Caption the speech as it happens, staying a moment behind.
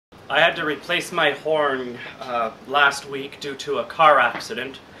I had to replace my horn last week due to a car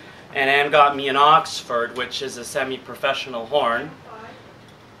accident, and Anne got me an Oxford, which is a semi-professional horn.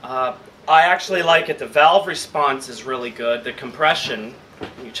 I actually like it. The valve response is really good. The compression,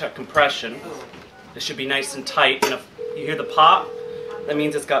 when you check compression, it should be nice and tight. And if you hear the pop, that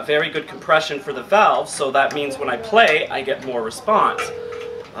means it's got very good compression for the valve, so that means when I play, I get more response.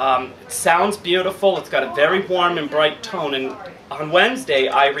 It sounds beautiful. It's got a very warm and bright tone, and on Wednesday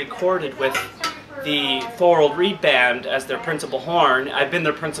I recorded with the theThorold Reed Band as their principal horn. I've been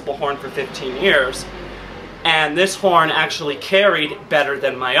their principal horn for 15 years, and this horn actually carried better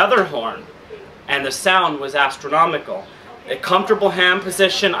than my other horn, and the sound was astronomical. A comfortable hand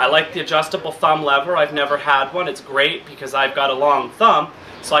position. I like the adjustable thumb lever. I've never had one. It's great because I've got a long thumb,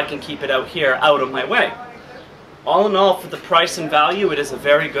 so I can keep it out here, out of my way. All in all, for the price and value, it is a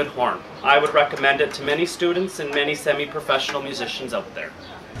very good horn. I would recommend it to many students and many semi-professional musicians out there.